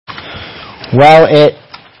Well, it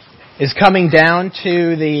is coming down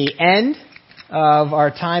to the end of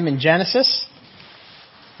our time in Genesis.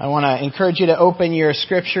 I want to encourage you to open your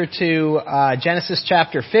scripture to Genesis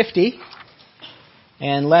chapter 50.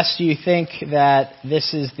 And lest you think that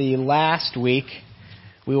this is the last week,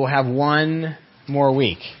 we will have one more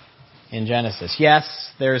week in Genesis. Yes,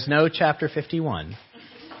 there is no chapter 51,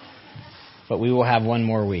 but we will have one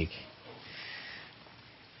more week.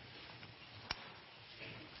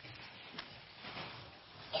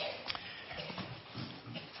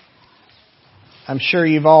 I'm sure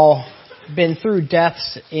you've all been through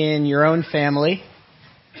deaths in your own family.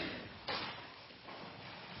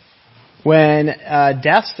 When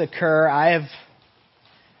deaths occur, I've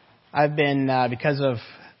been because of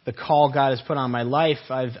the call God has put on my life,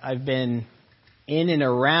 I've been in and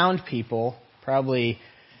around people, probably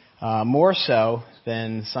more so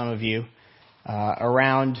than some of you,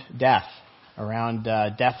 around death, around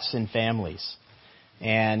deaths in families.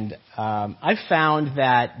 And I've found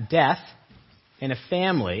that death in a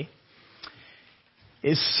family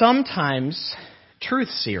is sometimes truth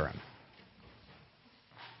serum.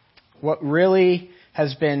 What really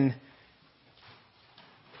has been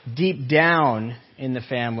deep down in the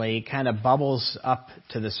family kind of bubbles up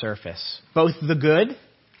to the surface. Both the good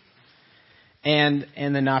and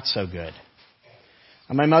the not so good.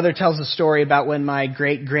 My mother tells a story about when my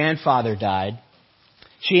great-grandfather died.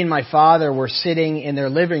 She and my father were sitting in their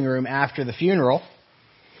living room after the funeral.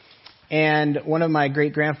 And one of my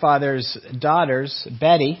great-grandfather's daughters,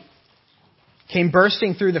 Betty, came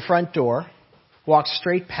bursting through the front door, walked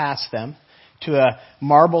straight past them to a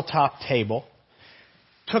marble-top table,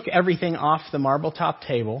 took everything off the marble-top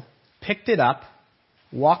table, picked it up,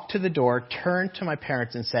 walked to the door, turned to my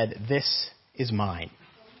parents and said, "This is mine."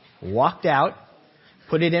 Walked out,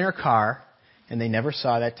 put it in her car, and they never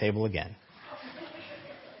saw that table again.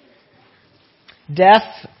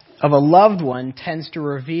 Death of a loved one tends to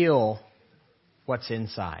reveal what's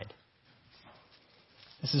inside.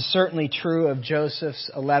 This is certainly true of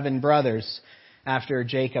Joseph's 11 brothers after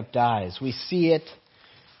Jacob dies. We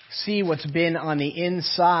see what's been on the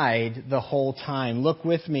inside the whole time. Look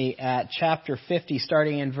with me at chapter 50,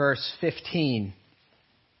 starting in verse 15.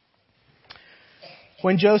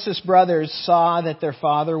 When Joseph's brothers saw that their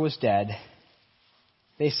father was dead,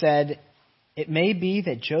 they said, "It may be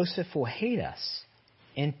that Joseph will hate us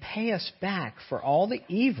and pay us back for all the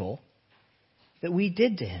evil that we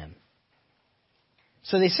did to him."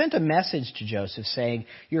 So they sent a message to Joseph saying,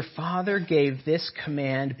 "Your father gave this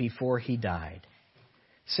command before he died.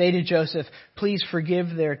 Say to Joseph, please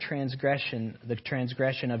forgive their transgression, the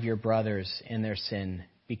transgression of your brothers and their sin,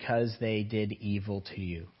 because they did evil to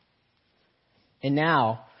you. And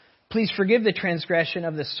now, please forgive the transgression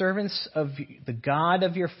of the servants of the God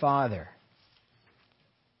of your father."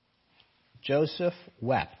 Joseph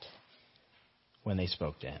wept when they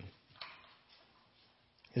spoke to him.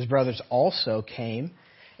 His brothers also came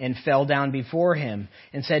and fell down before him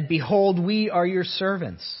and said, "Behold, we are your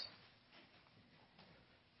servants."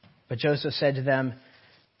 But Joseph said to them,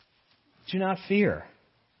 "Do not fear,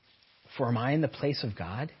 for am I in the place of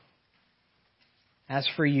God? As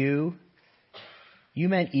for you, you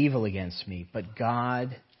meant evil against me, but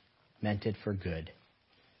God meant it for good,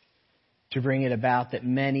 to bring it about that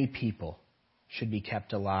many people should be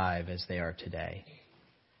kept alive as they are today.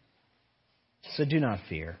 So do not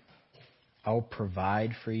fear. I will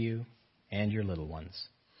provide for you and your little ones."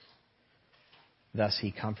 Thus he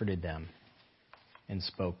comforted them and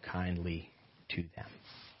spoke kindly to them.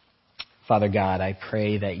 Father God, I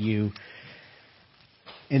pray that you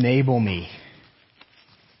enable me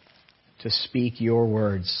to speak your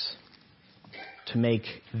words, to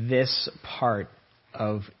make this part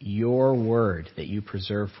of your word that you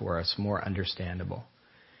preserve for us more understandable.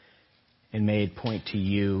 And may it point to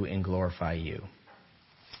you and glorify you.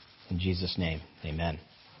 In Jesus' name, amen.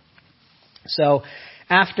 So,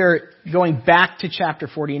 after going back to chapter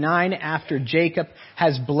 49, after Jacob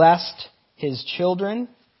has blessed his children,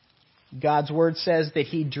 God's word says that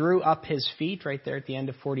he drew up his feet, right there at the end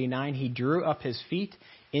of 49, he drew up his feet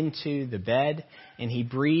into the bed and he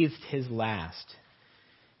breathed his last.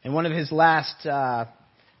 And one of his last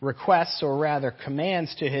requests, or rather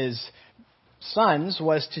commands to his sons,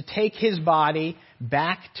 was to take his body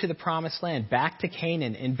back to the promised land, back to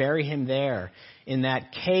Canaan, and bury him there in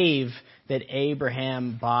that cave that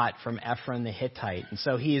Abraham bought from Ephron the Hittite. And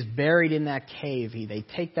so he is buried in that cave. They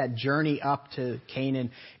take that journey up to Canaan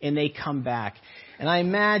and they come back. And I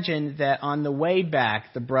imagine that on the way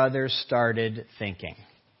back, the brothers started thinking.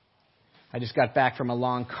 I just got back from a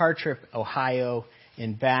long car trip, Ohio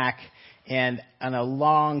and back. And on a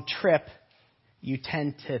long trip, you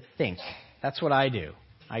tend to think That's what I do.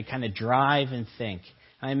 I kind of drive and think.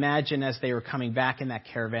 I imagine as they were coming back in that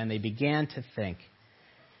caravan, they began to think.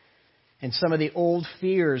 And some of the old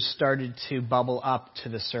fears started to bubble up to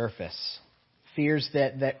the surface. Fears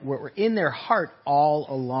that were in their heart all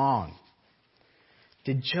along.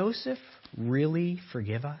 Did Joseph really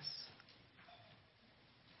forgive us?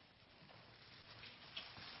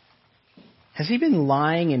 Has he been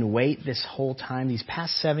lying in wait this whole time, these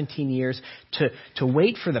past 17 years, to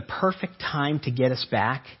wait for the perfect time to get us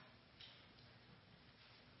back?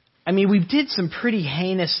 I mean, we did some pretty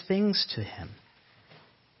heinous things to him.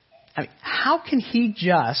 I mean, how can he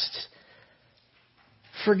just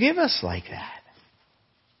forgive us like that?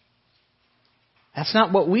 That's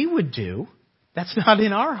not what we would do. That's not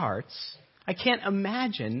in our hearts. I can't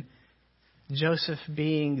imagine Joseph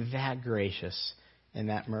being that gracious and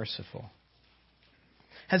that merciful.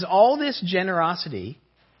 Has all this generosity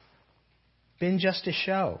been just a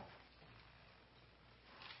show?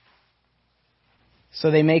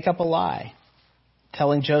 So they make up a lie,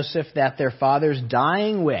 telling Joseph that their father's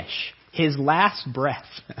dying wish, his last breath,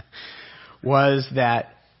 was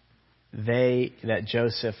that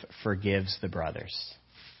Joseph forgives the brothers.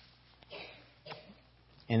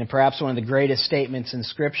 And in perhaps one of the greatest statements in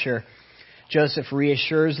Scripture, Joseph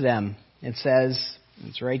reassures them and says,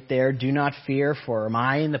 it's right there, "Do not fear, for am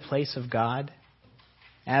I in the place of God?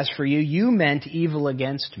 As for you, you meant evil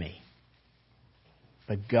against me,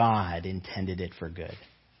 but God intended it for good,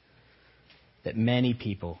 that many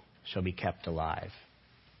people shall be kept alive.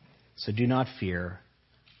 So do not fear,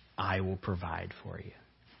 I will provide for you."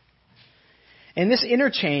 And this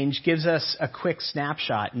interchange gives us a quick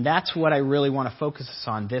snapshot, and that's what I really want to focus us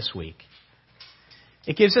on this week.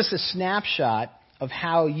 It gives us a snapshot of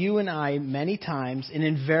how you and I, many times and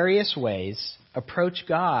in various ways, approach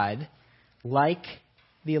God like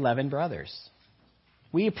the 11 brothers.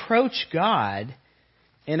 We approach God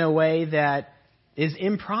in a way that is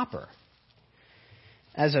improper,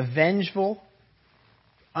 as a vengeful,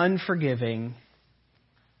 unforgiving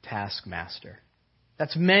taskmaster.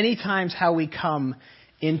 That's many times how we come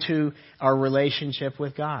into our relationship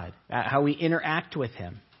with God, how we interact with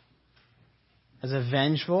Him, as a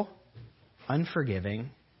vengeful, unforgiving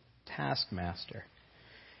taskmaster.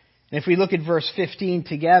 And if we look at verse 15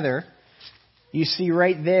 together, you see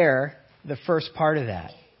right there the first part of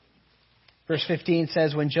that. Verse 15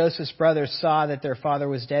 says, "When Joseph's brothers saw that their father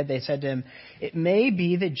was dead, they said to him, 'It may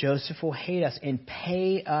be that Joseph will hate us and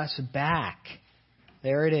pay us back.'"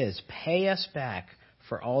 There it is. Pay us back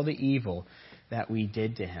for all the evil that we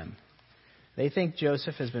did to him. They think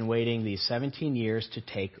Joseph has been waiting these 17 years to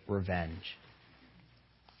take revenge.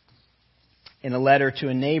 In a letter to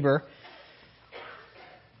a neighbor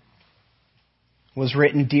was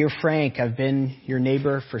written, "Dear Frank, I've been your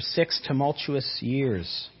neighbor for 6 tumultuous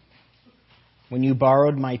years. When you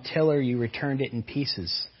borrowed my tiller, you returned it in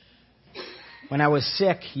pieces. When I was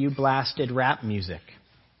sick, you blasted rap music.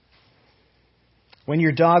 When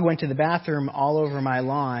your dog went to the bathroom all over my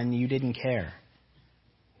lawn, you didn't care.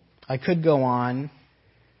 I could go on,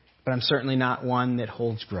 but I'm certainly not one that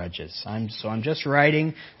holds grudges. I'm just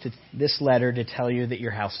writing this letter to tell you that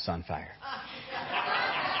your house is on fire."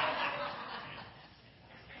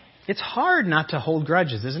 It's hard not to hold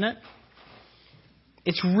grudges, isn't it?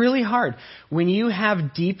 It's really hard. When you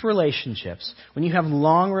have deep relationships, when you have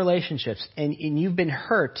long relationships, and you've been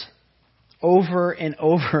hurt over and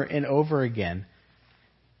over and over again,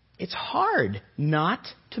 it's hard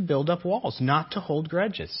not to build up walls, not to hold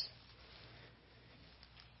grudges.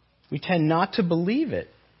 We tend not to believe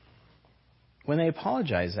it when they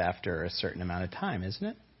apologize after a certain amount of time, isn't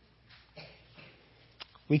it?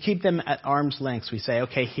 We keep them at arm's length. We say,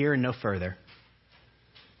 okay, here and no further.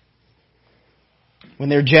 When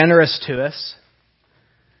they're generous to us,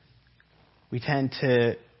 we tend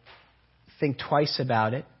to think twice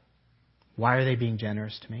about it. Why are they being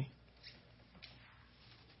generous to me?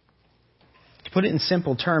 To put it in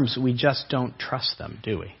simple terms, we just don't trust them,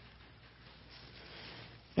 do we?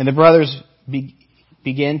 And the brothers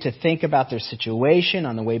begin to think about their situation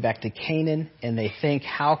on the way back to Canaan, and they think,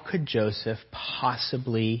 how could Joseph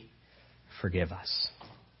possibly forgive us?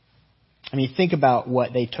 I mean, think about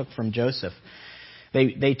what they took from Joseph.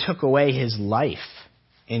 They took away his life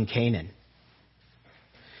in Canaan.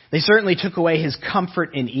 They certainly took away his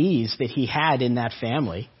comfort and ease that he had in that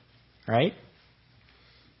family, right?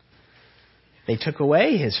 They took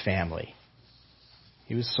away his family.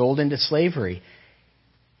 He was sold into slavery.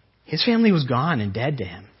 His family was gone and dead to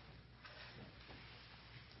him.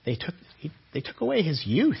 They took away his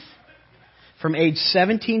youth from age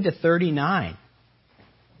 17 to 39.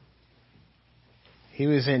 He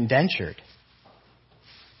was indentured.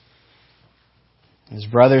 His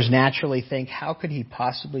brothers naturally think, how could he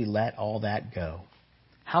possibly let all that go?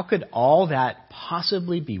 How could all that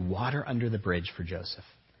possibly be water under the bridge for Joseph?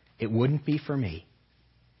 It wouldn't be for me.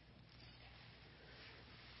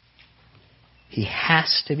 He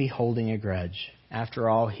has to be holding a grudge. After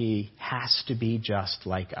all, he has to be just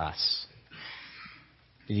like us.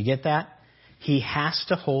 Did you get that? He has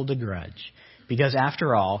to hold a grudge. Because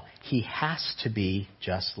after all, he has to be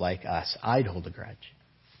just like us. I'd hold a grudge.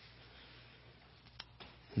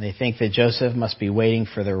 And they think that Joseph must be waiting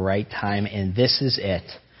for the right time, and this is it.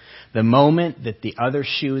 The moment that the other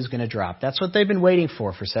shoe is going to drop. That's what they've been waiting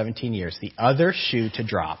for 17 years. The other shoe to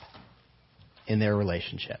drop in their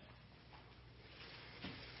relationship.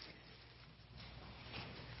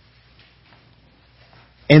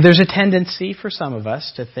 And there's a tendency for some of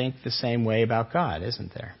us to think the same way about God,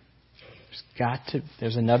 isn't there?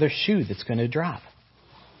 There's another shoe that's going to drop.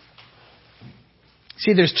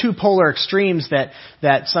 See, there's two polar extremes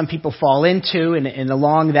that some people fall into and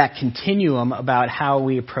along that continuum about how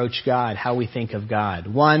we approach God, how we think of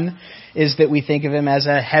God. One is that we think of him as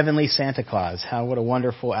a heavenly Santa Claus. What a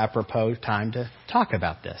wonderful apropos time to talk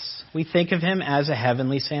about this. We think of him as a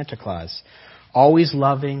heavenly Santa Claus. Always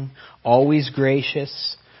loving, always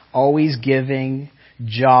gracious, always giving,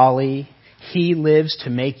 jolly. He lives to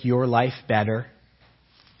make your life better.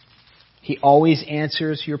 He always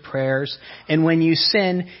answers your prayers. And when you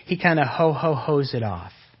sin, he kind of ho-ho-hos it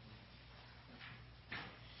off.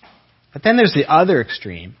 But then there's the other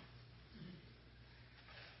extreme.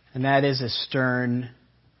 And that is a stern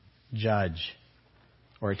judge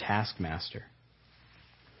or a taskmaster.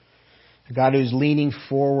 A God who's leaning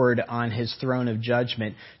forward on his throne of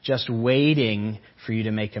judgment, just waiting for you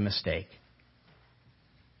to make a mistake.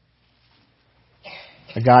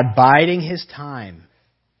 A God biding his time,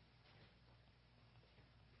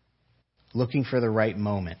 looking for the right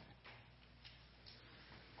moment.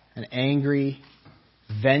 An angry,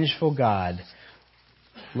 vengeful God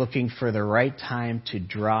looking for the right time to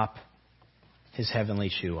drop his heavenly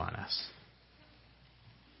shoe on us.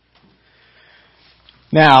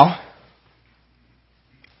 Now,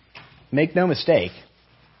 make no mistake,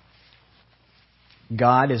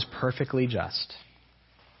 God is perfectly just.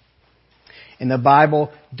 And the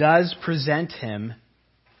Bible does present him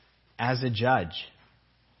as a judge.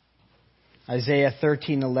 Isaiah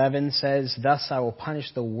 13:11 says, "Thus I will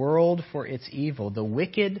punish the world for its evil, the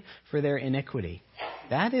wicked for their iniquity."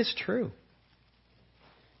 That is true.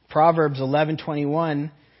 Proverbs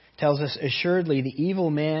 11:21 tells us, "Assuredly the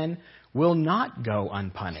evil man will not go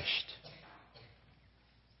unpunished."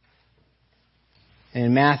 And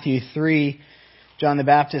in Matthew 3, John the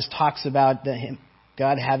Baptist talks about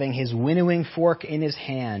God having his winnowing fork in his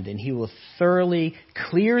hand, and he will thoroughly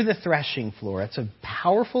clear the threshing floor. It's a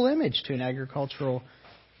powerful image to an agricultural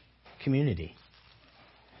community.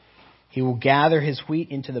 He will gather his wheat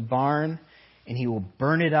into the barn, and he will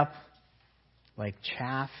burn it up like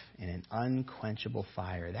chaff in an unquenchable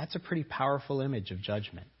fire. That's a pretty powerful image of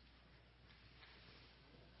judgment.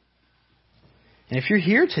 And if you're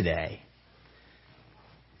here today,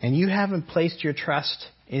 and you haven't placed your trust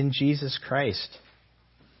in Jesus Christ,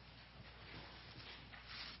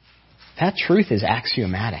 that truth is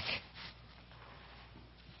axiomatic.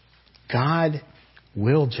 God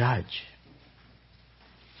will judge.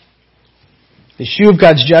 The shoe of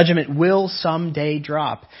God's judgment will someday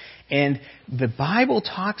drop. And the Bible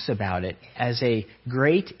talks about it as a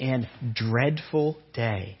great and dreadful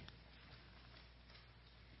day.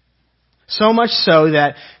 So much so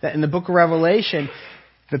that in the book of Revelation,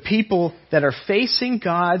 the people that are facing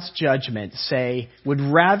God's judgment would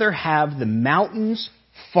rather have the mountains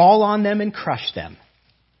fall on them and crush them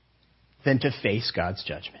than to face God's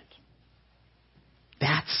judgment.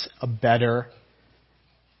 That's a better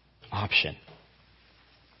option.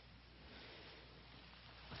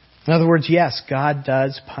 In other words, yes, God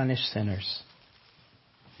does punish sinners.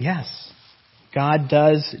 Yes, God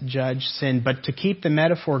does judge sin. But to keep the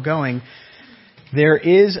metaphor going, there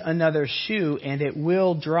is another shoe, and it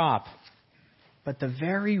will drop. But the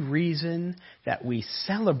very reason that we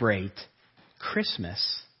celebrate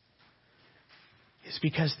Christmas is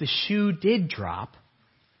because the shoe did drop,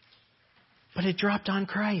 but it dropped on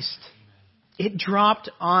Christ. It dropped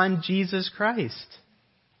on Jesus Christ.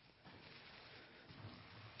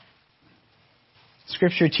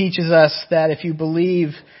 Scripture teaches us that if you believe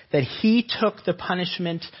that he took the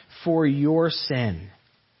punishment for your sin,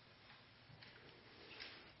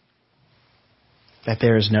 that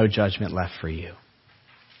there is no judgment left for you.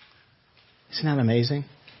 Isn't that amazing?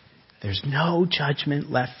 There's no judgment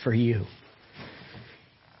left for you.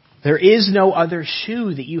 There is no other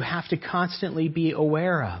shoe that you have to constantly be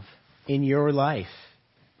aware of in your life.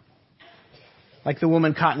 Like the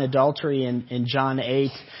woman caught in adultery in John 8,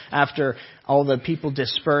 after all the people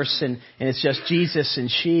disperse and it's just Jesus and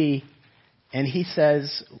she. And he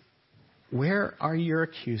says, where are your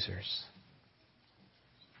accusers?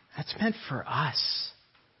 That's meant for us.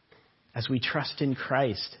 As we trust in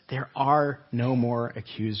Christ, there are no more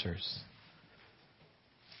accusers.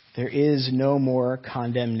 There is no more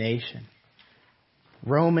condemnation.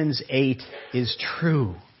 Romans 8 is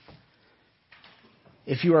true.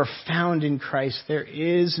 If you are found in Christ, there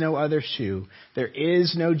is no other shoe. There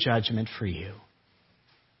is no judgment for you.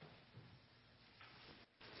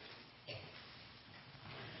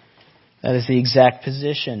 That is the exact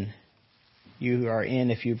position you are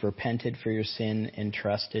in if you've repented for your sin and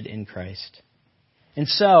trusted in Christ. And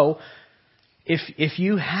so, if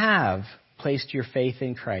you have placed your faith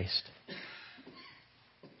in Christ,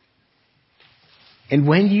 and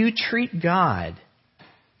when you treat God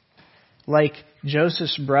like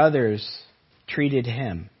Joseph's brothers treated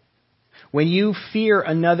him, when you fear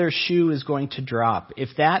another shoe is going to drop, if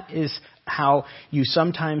that is how you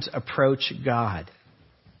sometimes approach God,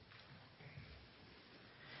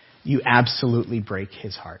 you absolutely break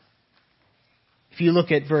his heart. If you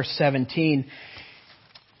look at verse 17,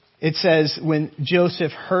 it says, when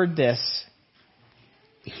Joseph heard this,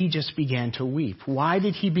 he just began to weep. Why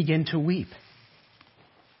did he begin to weep?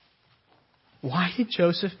 Why did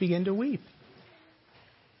Joseph begin to weep?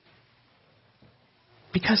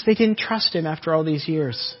 Because they didn't trust him after all these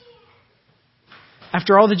years.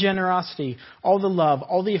 After all the generosity, all the love,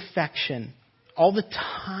 all the affection, all the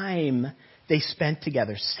time they spent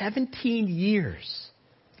together, 17 years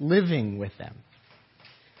living with them,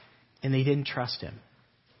 and they didn't trust him.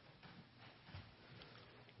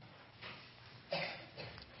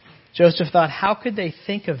 Joseph thought, how could they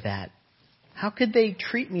think of that? How could they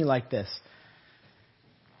treat me like this?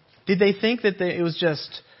 Did they think that it was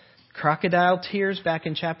just crocodile tears back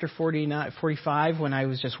in chapter 45 when I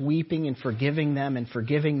was just weeping and forgiving them and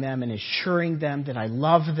assuring them that I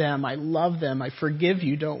love them, I forgive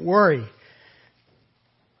you, don't worry.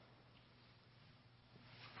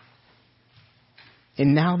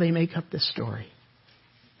 And now they make up this story.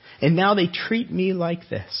 And now they treat me like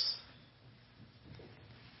this.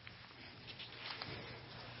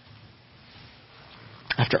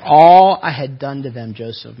 After all I had done to them,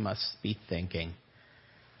 Joseph must be thinking,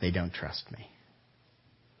 they don't trust me.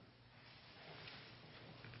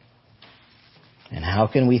 And how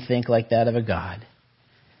can we think like that of a God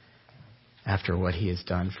after what he has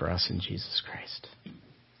done for us in Jesus Christ?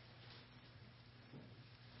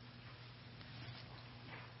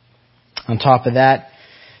 On top of that,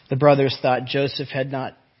 the brothers thought Joseph had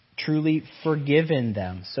not truly forgiven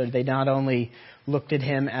them. So they not only looked at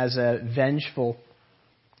him as a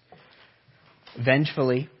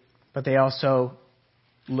vengefully, but they also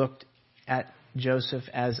looked at Joseph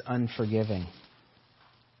as unforgiving.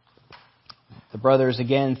 The brothers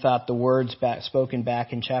again thought the words spoken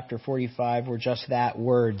back in chapter 45 were just that,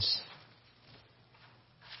 words.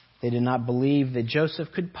 They did not believe that Joseph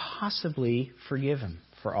could possibly forgive him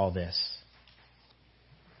for all this.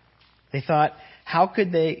 They thought, how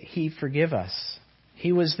could he forgive us?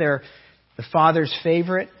 He was the father's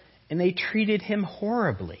favorite, and they treated him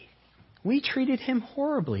horribly. We treated him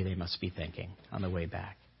horribly, they must be thinking on the way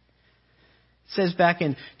back. It says back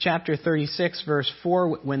in chapter 36, verse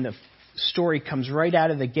 4, when the story comes right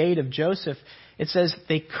out of the gate of Joseph, it says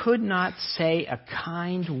they could not say a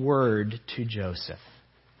kind word to Joseph.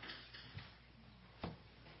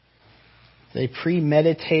 They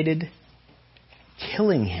premeditated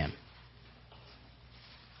killing him.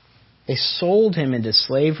 They sold him into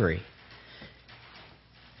slavery.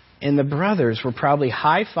 And the brothers were probably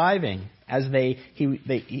high-fiving as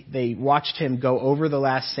they watched him go over the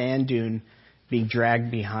last sand dune being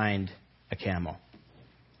dragged behind a camel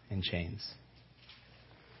in chains.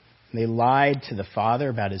 And they lied to the father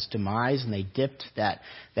about his demise, and they dipped that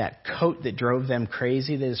coat that drove them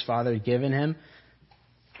crazy that his father had given him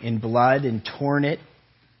in blood and torn it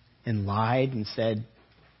and lied and said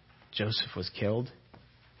Joseph was killed.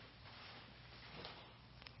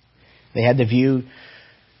 They had the view,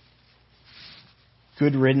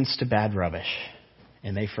 good riddance to bad rubbish,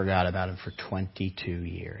 and they forgot about him for 22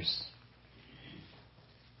 years.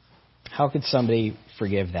 How could somebody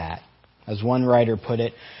forgive that? As one writer put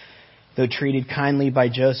it, though treated kindly by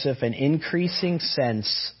Joseph, an increasing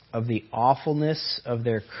sense of the awfulness of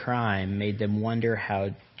their crime made them wonder how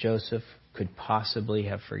Joseph could possibly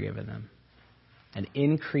have forgiven them. An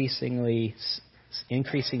increasing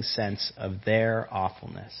sense of their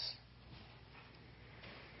awfulness.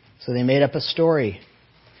 So they made up a story.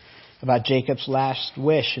 about Jacob's last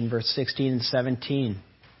wish in verse 16 and 17.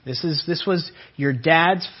 This was your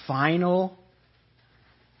dad's final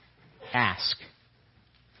ask.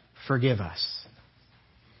 Forgive us.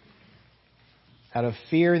 Out of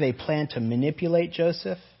fear, they planned to manipulate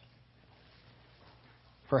Joseph.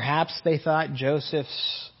 Perhaps they thought Joseph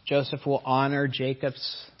will honor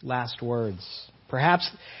Jacob's last words. Perhaps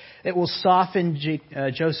it will soften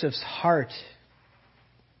Joseph's heart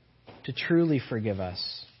to truly forgive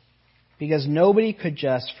us. Because nobody could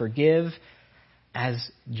just forgive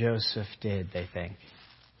as Joseph did, they think.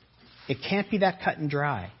 It can't be that cut and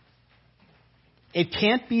dry. It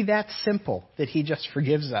can't be that simple that he just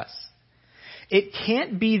forgives us. It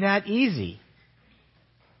can't be that easy.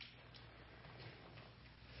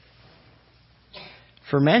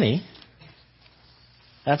 For many,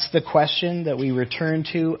 that's the question that we return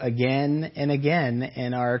to again and again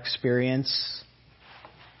in our experience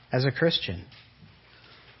as a Christian.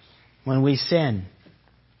 When we sin,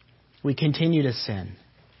 we continue to sin.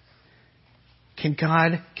 Can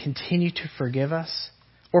God continue to forgive us?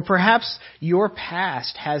 Or perhaps your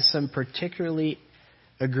past has some particularly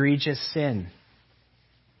egregious sin.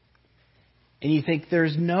 And you think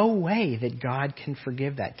there's no way that God can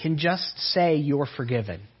forgive that. Can just say you're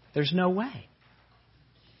forgiven. There's no way.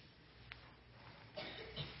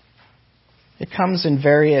 It comes in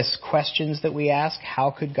various questions that we ask.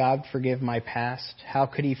 How could God forgive my past? How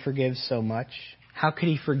could He forgive so much? How could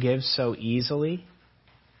He forgive so easily?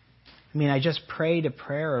 I mean, I just prayed a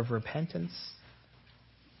prayer of repentance.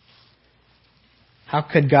 How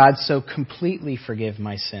could God so completely forgive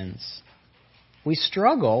my sins? We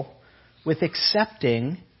struggle with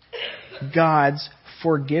accepting God's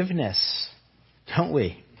forgiveness, don't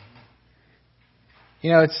we?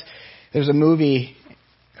 You know, there's a movie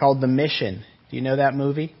called The Mission. Do you know that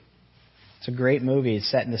movie? It's a great movie. It's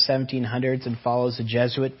set in the 1700s and follows a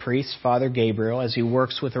Jesuit priest, Father Gabriel, as he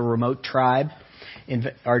works with a remote tribe in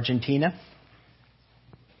Argentina.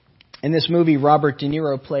 In this movie, Robert De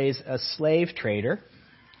Niro plays a slave trader,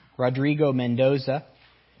 Rodrigo Mendoza,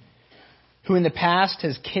 who in the past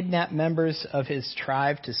has kidnapped members of his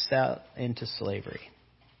tribe to sell into slavery.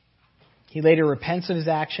 He later repents of his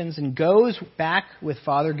actions and goes back with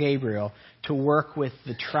Father Gabriel to work with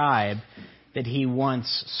the tribe that he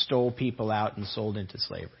once stole people out and sold into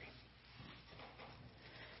slavery.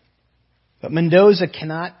 But Mendoza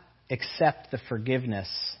cannot accept the forgiveness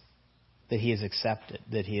that he has accepted,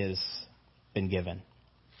 that he has been given.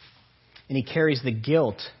 And he carries the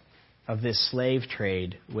guilt of this slave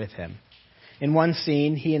trade with him. In one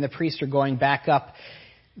scene, he and the priest are going back up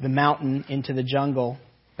the mountain into the jungle,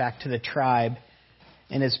 back to the tribe.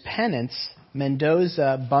 And as penance,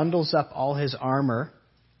 Mendoza bundles up all his armor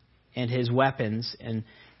and his weapons and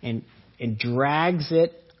drags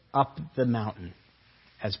it up the mountain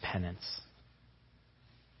as penance.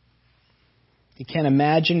 He can't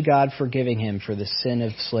imagine God forgiving him for the sin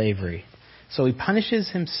of slavery. So he punishes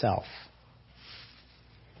himself.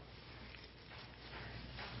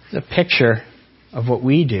 It's a picture of what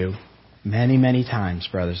we do many, many times,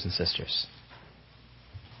 brothers and sisters.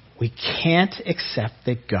 We can't accept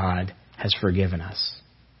that God has forgiven us.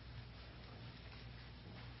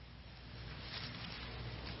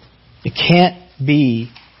 It can't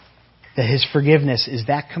be that His forgiveness is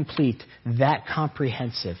that complete, that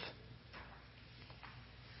comprehensive.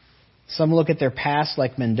 Some look at their past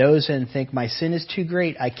like Mendoza and think, my sin is too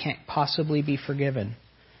great, I can't possibly be forgiven.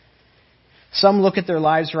 Some look at their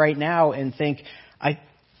lives right now and think,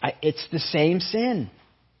 it's the same sin.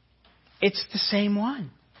 It's the same one.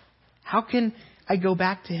 How can I go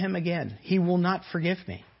back to Him again? He will not forgive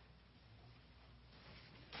me.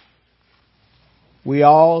 We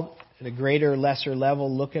all, at a greater or lesser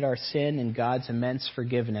level, look at our sin and God's immense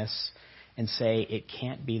forgiveness and say, it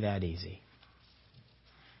can't be that easy.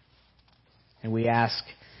 And we ask,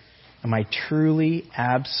 am I truly,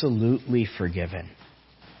 absolutely forgiven?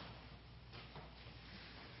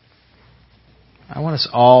 I want us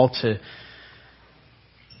all to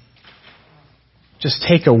just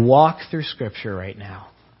take a walk through Scripture right now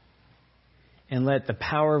and let the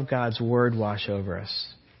power of God's Word wash over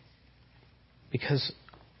us. Because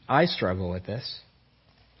I struggle with this.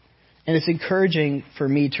 And it's encouraging for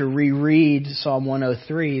me to reread Psalm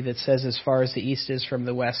 103 that says, as far as the east is from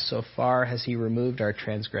the west, so far has He removed our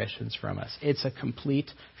transgressions from us. It's a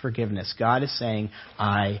complete forgiveness. God is saying,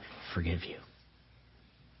 I forgive you.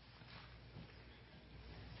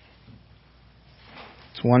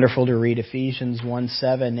 It's wonderful to read Ephesians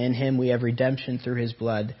 1:7. In Him we have redemption through His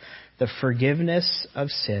blood, the forgiveness of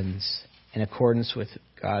sins in accordance with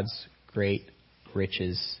God's great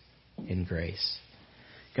riches in grace.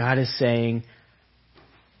 God is saying,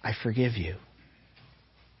 I forgive you.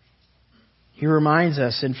 He reminds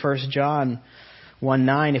us in 1 John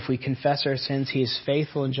 1:9, if we confess our sins, He is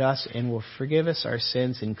faithful and just and will forgive us our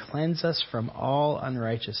sins and cleanse us from all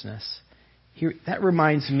unrighteousness. That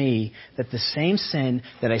reminds me that the same sin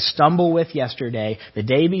that I stumbled with yesterday, the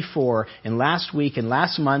day before, and last week, and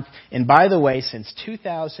last month, and by the way, since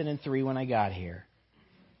 2003 when I got here,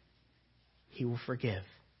 He will forgive.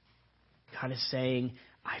 God is saying,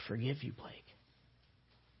 I forgive you, Blake.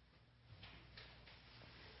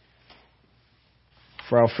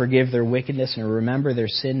 For I'll forgive their wickedness and remember their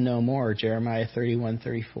sin no more. Jeremiah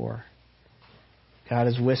 31:34. God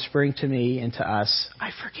is whispering to me and to us,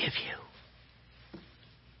 I forgive you.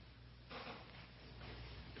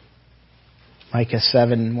 Micah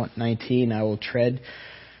 7:19, I will tread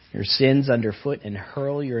your sins underfoot and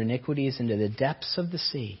hurl your iniquities into the depths of the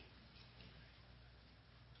sea.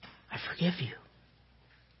 I forgive you.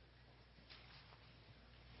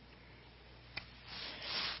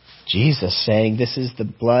 Jesus saying, this is the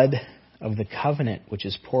blood of the covenant which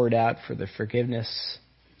is poured out for the forgiveness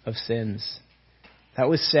of sins. That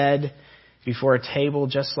was said before a table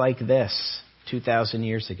just like this 2,000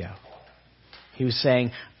 years ago. He was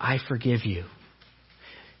saying, I forgive you.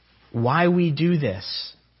 Why we do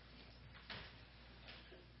this?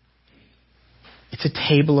 It's a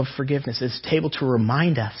table of forgiveness. It's a table to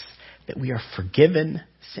remind us that we are forgiven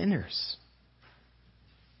sinners.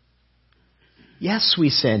 Yes, we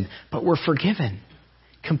sin, but we're forgiven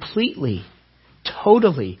completely,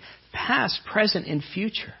 totally, past, present, and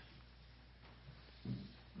future.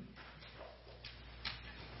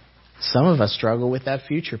 Some of us struggle with that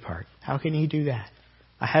future part. How can He do that?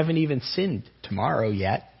 I haven't even sinned tomorrow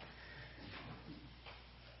yet.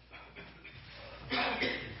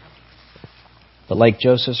 But like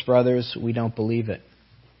Joseph's brothers, we don't believe it.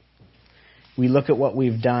 We look at what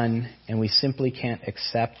we've done and we simply can't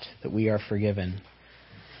accept that we are forgiven.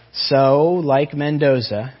 So, like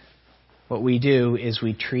Mendoza, what we do is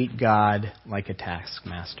we treat God like a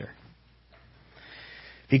taskmaster.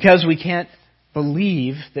 Because we can't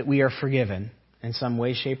believe that we are forgiven in some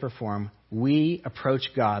way, shape, or form, we approach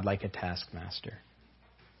God like a taskmaster.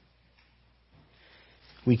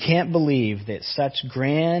 We can't believe that such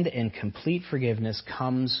grand and complete forgiveness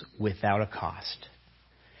comes without a cost.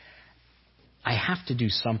 I have to do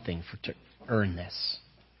something to earn this.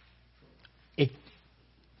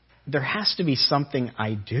 There has to be something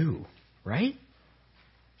I do, right?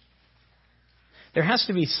 There has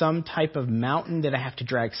to be some type of mountain that I have to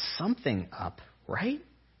drag something up, right?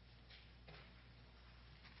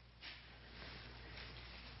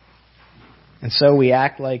 And so we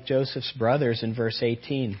act like Joseph's brothers in verse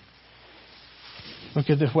 18.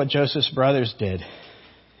 Look at what Joseph's brothers did.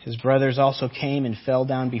 His brothers also came and fell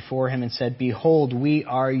down before him and said, Behold, we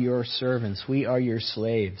are your servants. We are your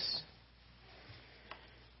slaves.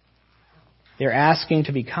 They're asking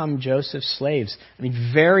to become Joseph's slaves. I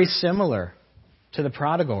mean, very similar to the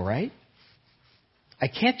prodigal, right? I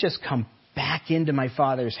can't just come back into my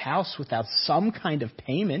father's house without some kind of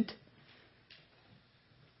payment.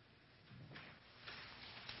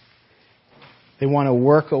 They want to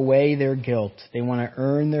work away their guilt. They want to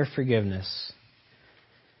earn their forgiveness.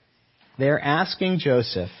 They're asking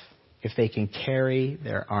Joseph if they can carry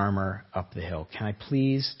their armor up the hill. Can I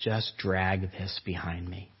please just drag this behind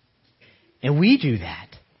me? And we do that.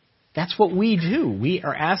 That's what we do. We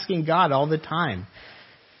are asking God all the time.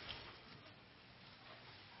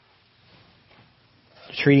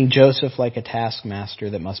 Treating Joseph like a taskmaster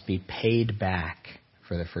that must be paid back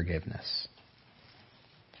for the forgiveness.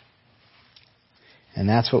 And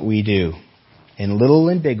that's what we do in little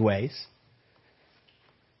and big ways,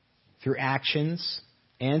 through actions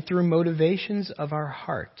and through motivations of our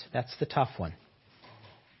heart. That's the tough one.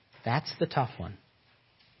 That's the tough one.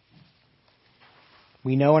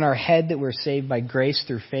 We know in our head that we're saved by grace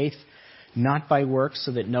through faith, not by works,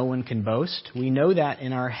 so that no one can boast. We know that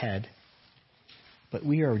in our head. But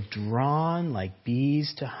we are drawn like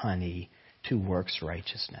bees to honey to works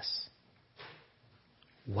righteousness.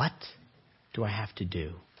 What do I have to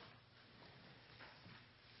do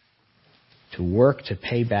to work to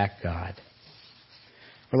pay back God?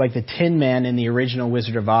 We're like the Tin Man in the original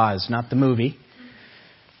Wizard of Oz, not the movie,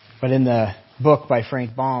 but in the book by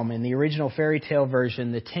Frank Baum. In the original fairy tale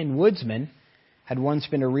version, the Tin Woodsman had once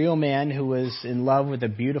been a real man who was in love with a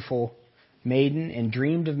beautiful maiden and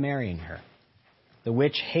dreamed of marrying her. The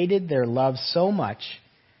witch hated their love so much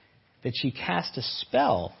that she cast a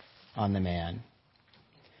spell on the man,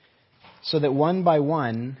 so that one by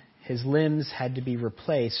one his limbs had to be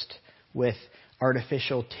replaced with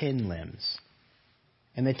artificial tin limbs.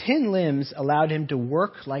 And the tin limbs allowed him to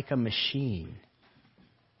work like a machine.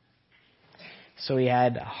 So he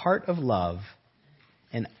had a heart of love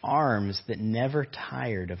and arms that never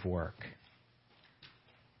tired of work.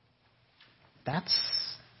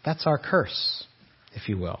 That's our curse, if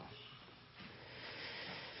you will.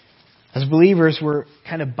 As believers, we're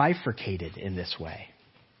kind of bifurcated in this way.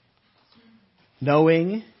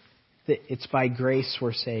 Knowing that it's by grace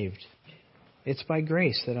we're saved. It's by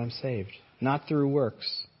grace that I'm saved, not through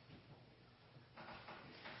works.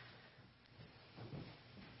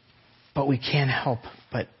 But we can't help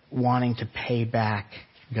but wanting to pay back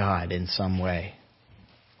God in some way.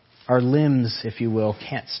 Our limbs, if you will,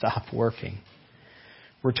 can't stop working.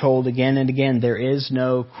 We're told again and again, there is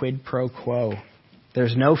no quid pro quo.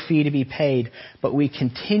 There's no fee to be paid, but we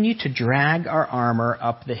continue to drag our armor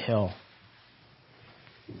up the hill.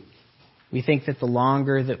 We think that the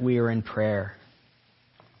longer that we are in prayer,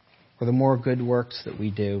 or the more good works that we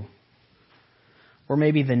do, or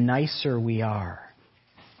maybe the nicer we are,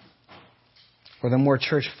 or the more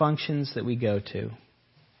church functions that we go to,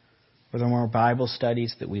 or the more Bible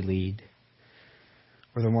studies that we lead,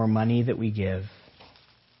 or the more money that we give,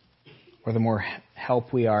 or the more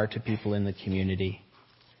help we are to people in the community.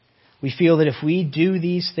 We feel that if we do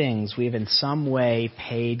these things, we have in some way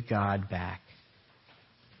paid God back.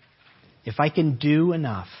 If I can do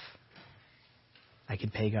enough, I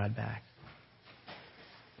can pay God back.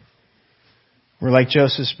 We're like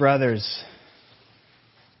Joseph's brothers.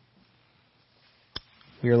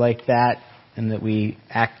 We are like that in that we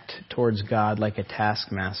act towards God like a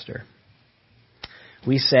taskmaster.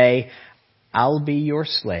 We say, I'll be your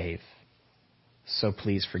slave, so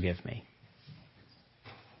please forgive me.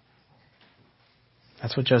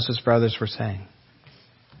 That's what Joseph's brothers were saying.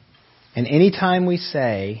 And any time we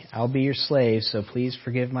say, I'll be your slave, so please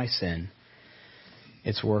forgive my sin,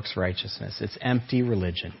 it's works righteousness. It's empty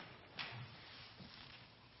religion.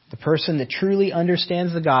 The person that truly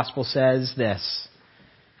understands the gospel says this,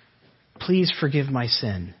 please forgive my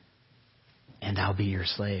sin, and I'll be your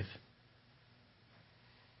slave.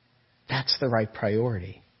 That's the right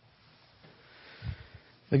priority.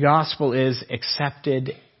 The gospel is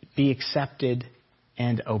be accepted,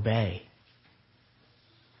 and obey.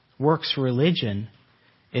 Works religion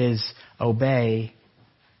is obey,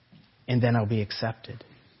 and then I'll be accepted.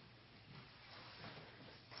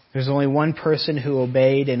 There's only one person who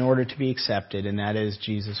obeyed in order to be accepted, and that is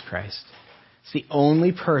Jesus Christ. It's the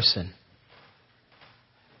only person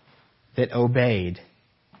that obeyed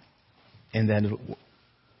and then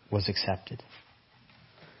was accepted.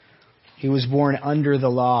 He was born under the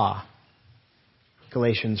law,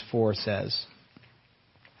 Galatians 4 says,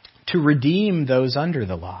 to redeem those under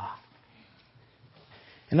the law.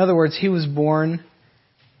 In other words, he was born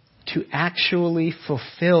to actually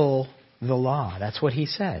fulfill the law. That's what he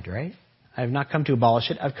said, right? I have not come to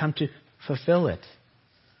abolish it, I've come to fulfill it.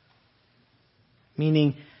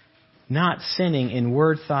 Meaning, not sinning in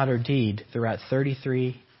word, thought, or deed throughout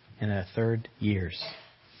 33 and a third years.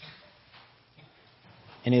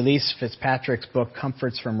 In Elise Fitzpatrick's book,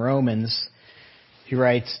 Comforts from Romans, he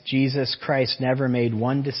writes, Jesus Christ never made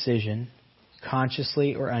one decision,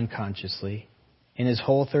 consciously or unconsciously, in his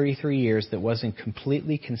whole 33 years that wasn't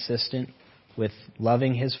completely consistent with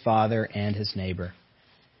loving his Father and his neighbor.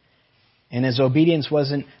 And his obedience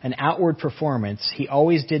wasn't an outward performance. He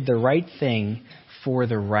always did the right thing for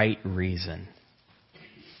the right reason.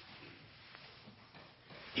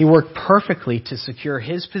 He worked perfectly to secure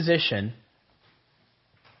his position,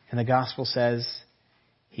 and the gospel says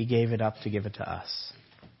he gave it up to give it to us.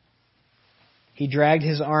 He dragged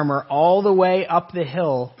his armor all the way up the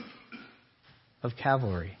hill of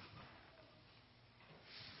Calvary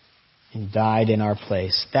and died in our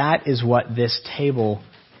place. That is what this table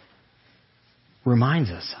reminds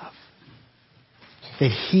us of.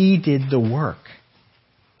 That he did the work.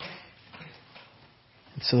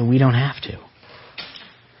 So that we don't have to.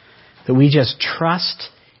 That we just trust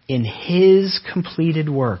in his completed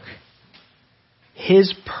work.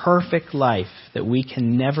 His perfect life that we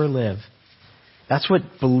can never live. That's what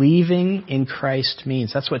believing in Christ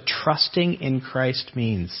means. That's what trusting in Christ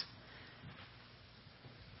means.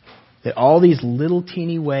 That all these little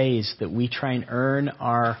teeny ways that we try and earn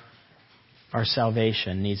our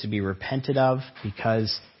salvation needs to be repented of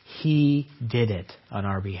because he did it on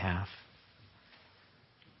our behalf.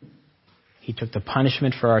 He took the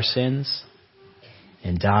punishment for our sins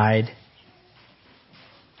and died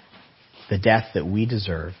the death that we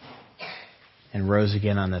deserve and rose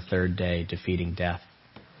again on the third day, defeating death,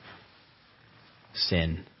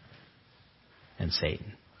 sin, and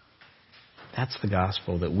Satan. That's the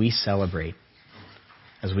gospel that we celebrate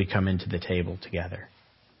as we come into the table together.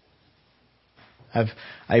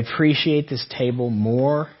 I appreciate this table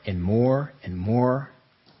more and more and more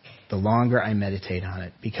the longer I meditate on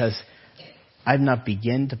it, because I've not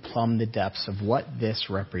begun to plumb the depths of what this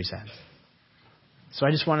represents. So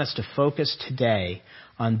I just want us to focus today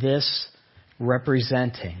on this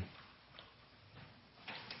representing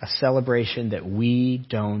a celebration that we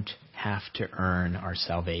don't have to earn our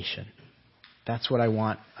salvation. That's what I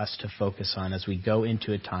want us to focus on as we go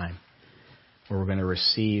into a time where we're going to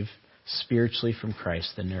receive spiritually from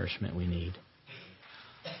Christ the nourishment we need.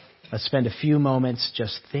 Let's spend a few moments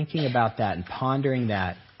just thinking about that and pondering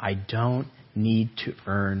that. I don't need to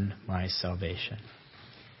earn my salvation.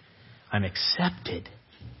 I'm accepted.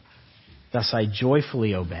 Thus I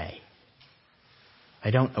joyfully obey.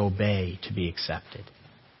 I don't obey to be accepted.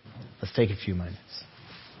 Let's take a few minutes.